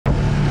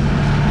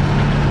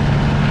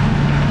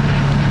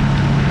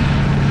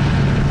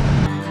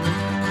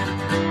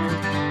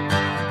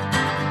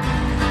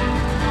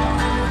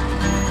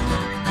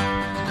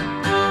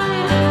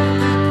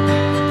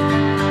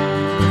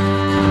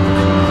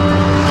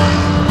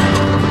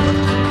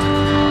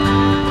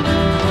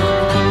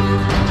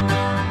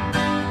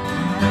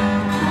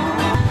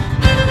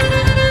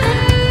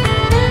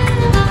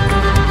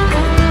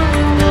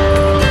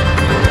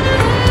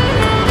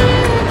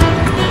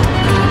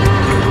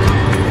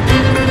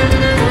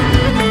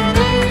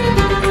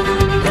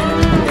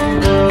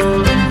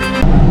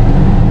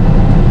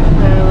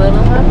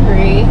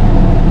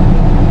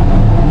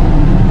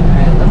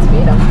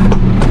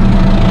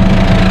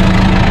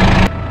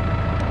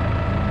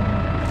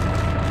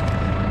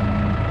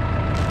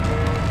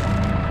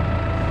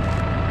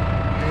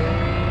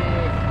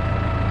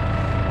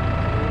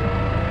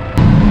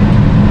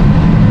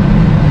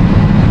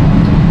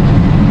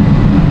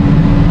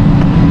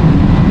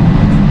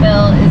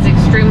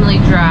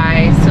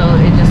so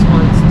it just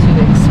wants to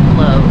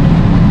explode.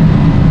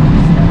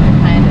 So we're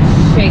kind of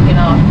shaking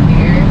off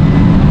here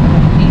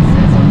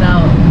pieces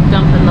without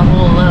dumping the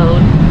whole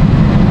load.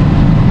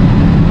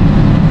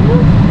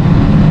 Woo.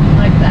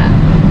 Like that.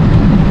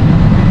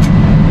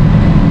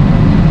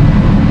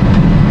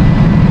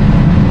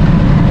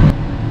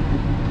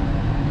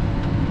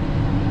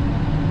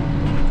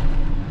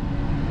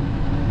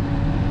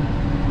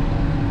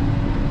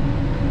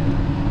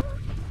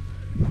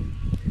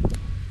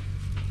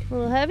 A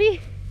little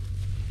heavy.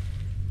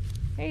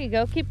 There you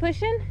go. Keep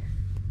pushing.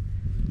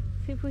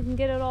 See if we can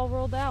get it all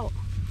rolled out.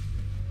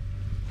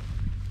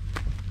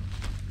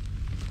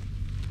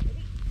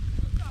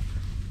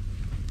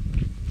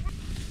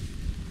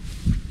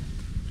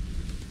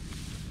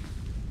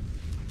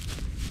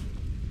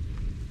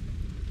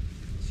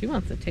 She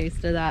wants a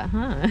taste of that,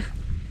 huh?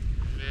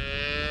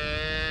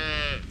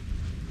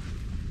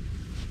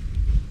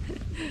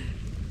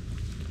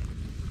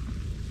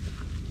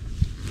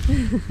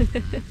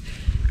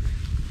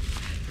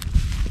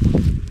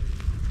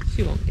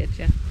 She won't get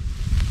you.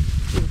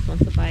 She just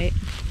wants a bite.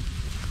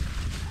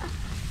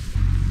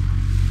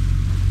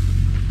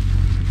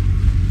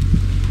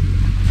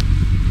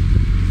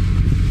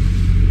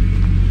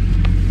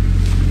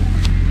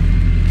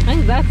 I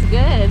think that's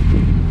good.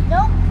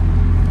 Nope.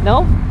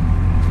 Nope.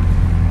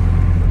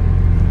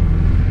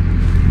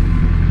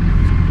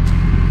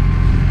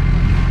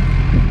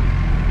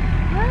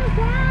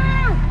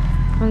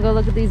 Wanna go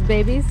look at these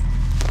babies?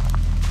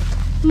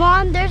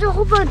 Mom, there's a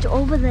whole bunch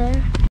over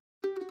there.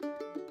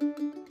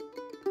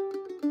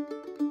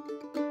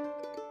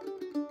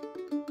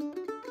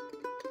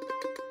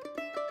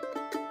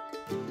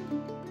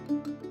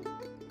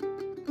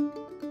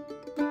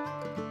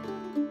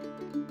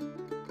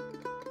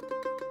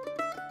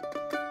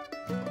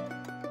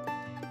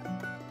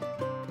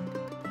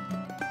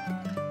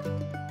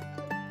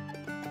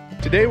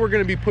 Today we're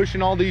going to be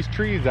pushing all these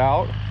trees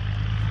out.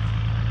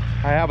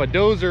 I have a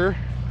dozer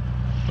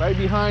right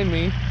behind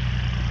me.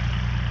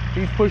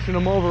 He's pushing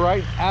them over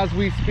right as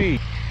we speak.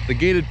 The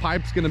gated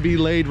pipe's going to be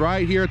laid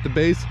right here at the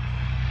base.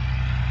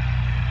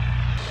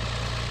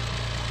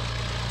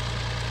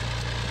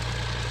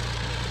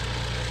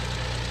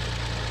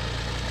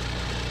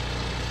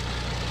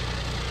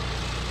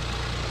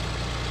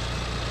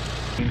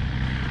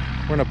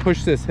 We're going to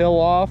push this hill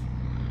off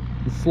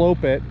and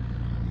slope it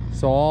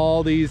so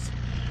all these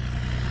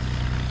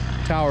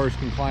towers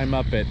can climb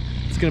up it.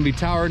 It's going to be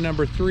tower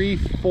number 3,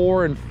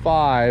 4, and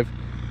 5.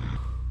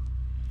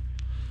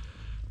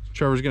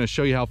 Trevor's going to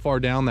show you how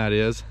far down that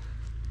is.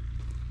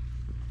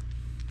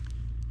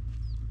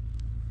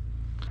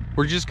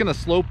 We're just going to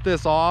slope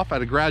this off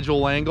at a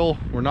gradual angle.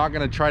 We're not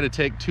going to try to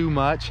take too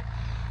much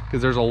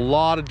because there's a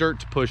lot of dirt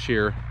to push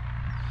here.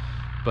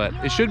 But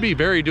it should be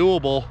very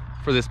doable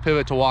for this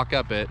pivot to walk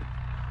up it.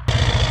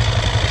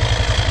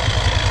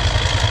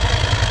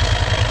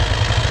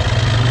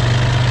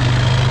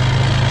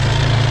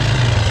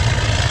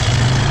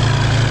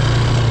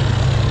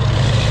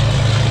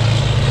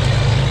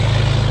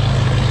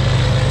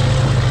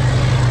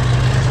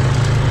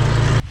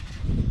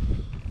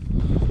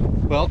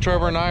 Well,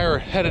 Trevor and I are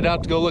headed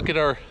out to go look at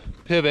our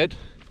pivot.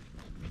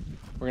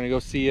 We're gonna go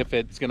see if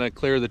it's gonna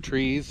clear the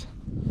trees.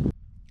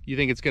 You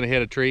think it's gonna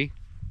hit a tree?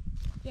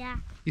 Yeah.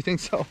 You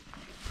think so?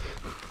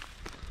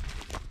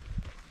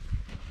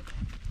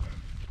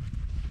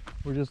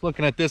 We're just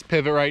looking at this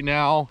pivot right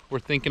now. We're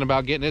thinking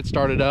about getting it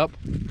started up.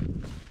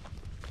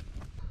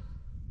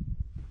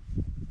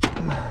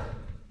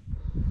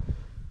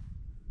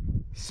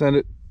 Send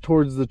it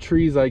towards the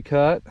trees I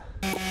cut.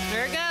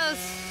 There it goes.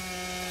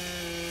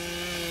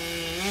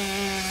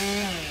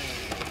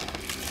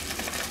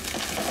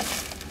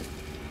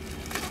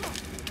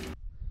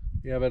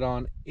 We have it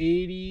on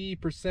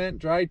 80%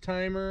 dry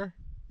timer.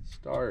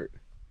 Start.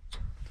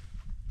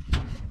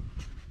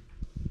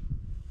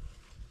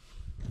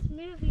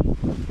 Moving.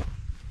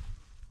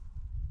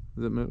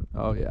 Does it move?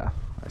 Oh yeah,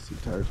 I see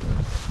tires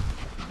moving.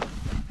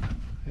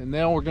 And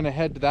then we're gonna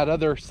head to that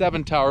other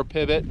 7-tower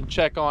pivot and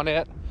check on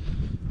it.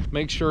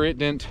 Make sure it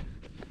didn't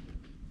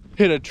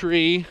hit a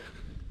tree.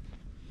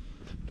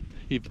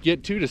 If you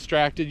get too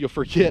distracted, you'll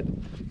forget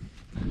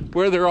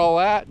where they're all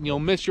at and you'll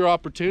miss your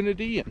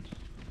opportunity and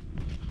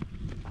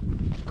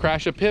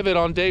crash a pivot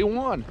on day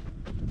one.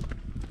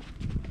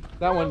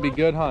 That wouldn't be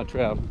good, huh,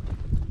 Trev?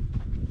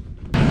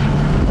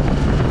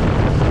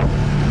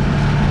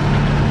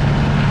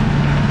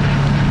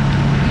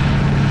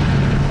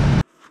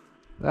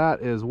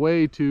 That is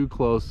way too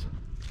close,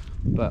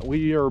 but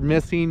we are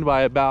missing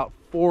by about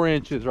 4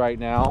 inches right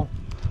now.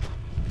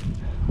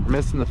 We're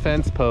missing the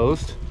fence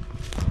post.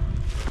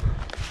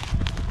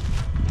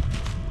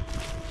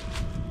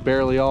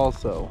 Barely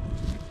also.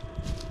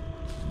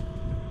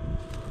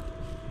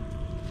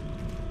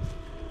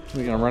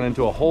 We're gonna run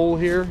into a hole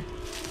here.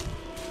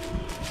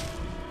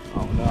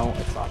 Oh no,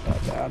 it's not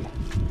that bad.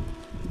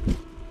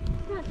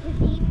 Not too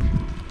deep.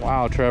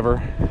 Wow,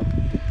 Trevor.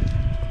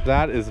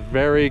 That is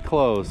very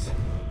close.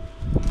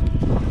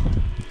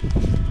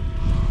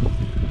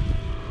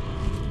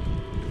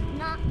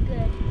 Not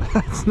good.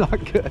 That's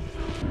not good.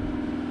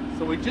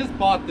 So we just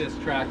bought this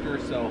tractor,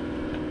 so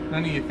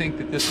none of you think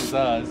that this is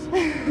us.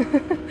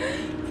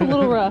 It's a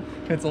little rough.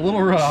 It's a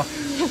little rough.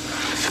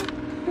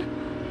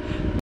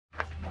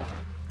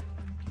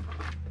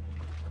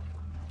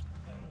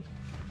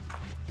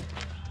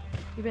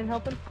 You been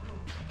helping?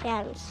 Yeah,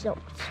 I'm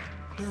soaked.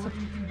 Here, you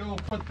can go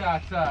put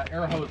that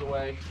air hose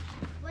away.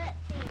 Where's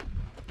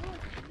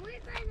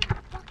my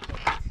bucket?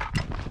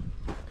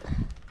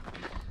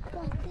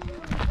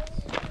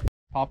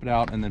 Pop it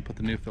out and then put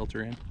the new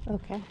filter in.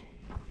 Okay.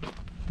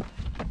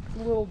 It's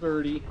a little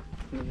dirty.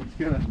 It's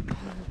gonna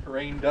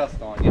rain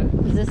dust on you.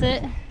 Is this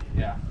it?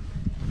 Yeah.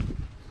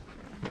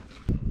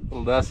 A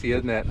little dusty,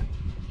 isn't it?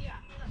 Yeah.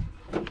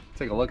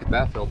 Take a look at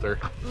that filter.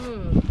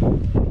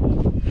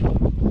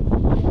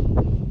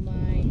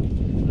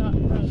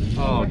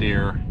 Oh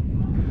dear.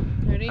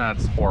 Ready?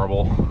 That's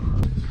horrible.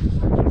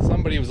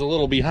 Somebody was a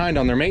little behind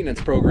on their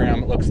maintenance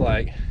program, it looks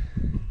like.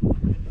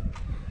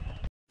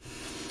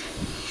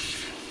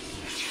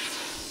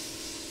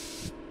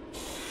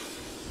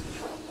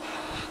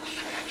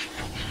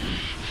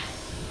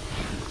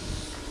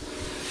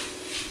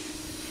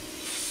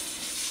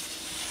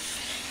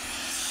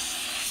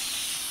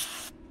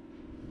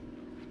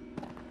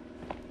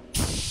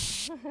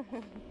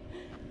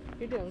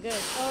 You're doing good.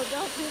 Oh,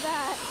 don't do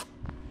that.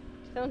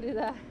 Don't do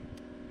that.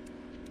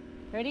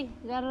 Ready?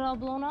 You got it all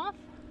blown off?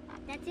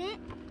 That's it?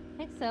 I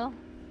think so.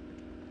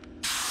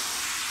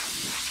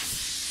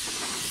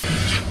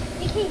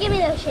 You can give me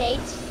those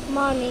shades.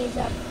 Mom needs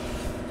them.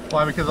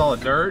 Why? Because all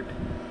the dirt?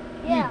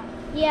 Yeah.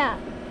 Yeah.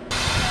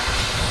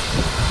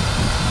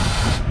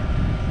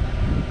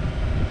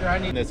 I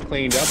need this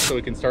cleaned up so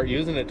we can start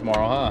using it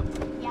tomorrow, huh?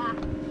 Yeah.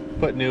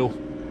 Put new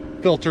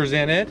filters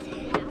in it.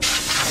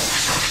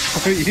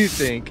 What do you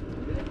think?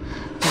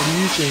 What do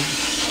you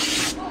think?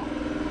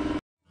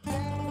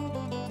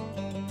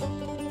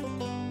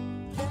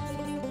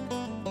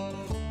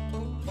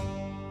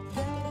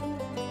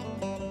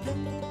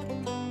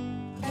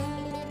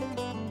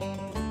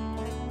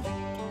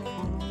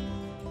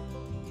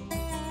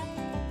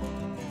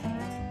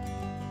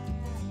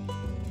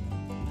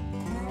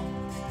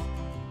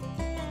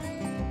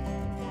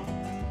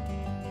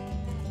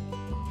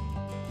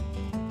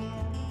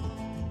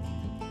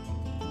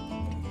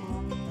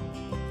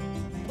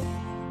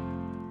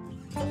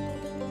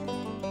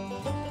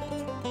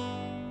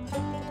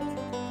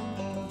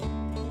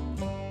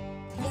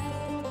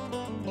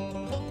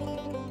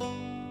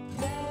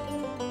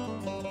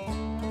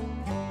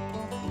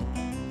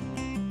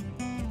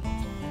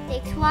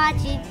 Thanks for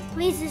watching.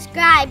 Please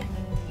subscribe.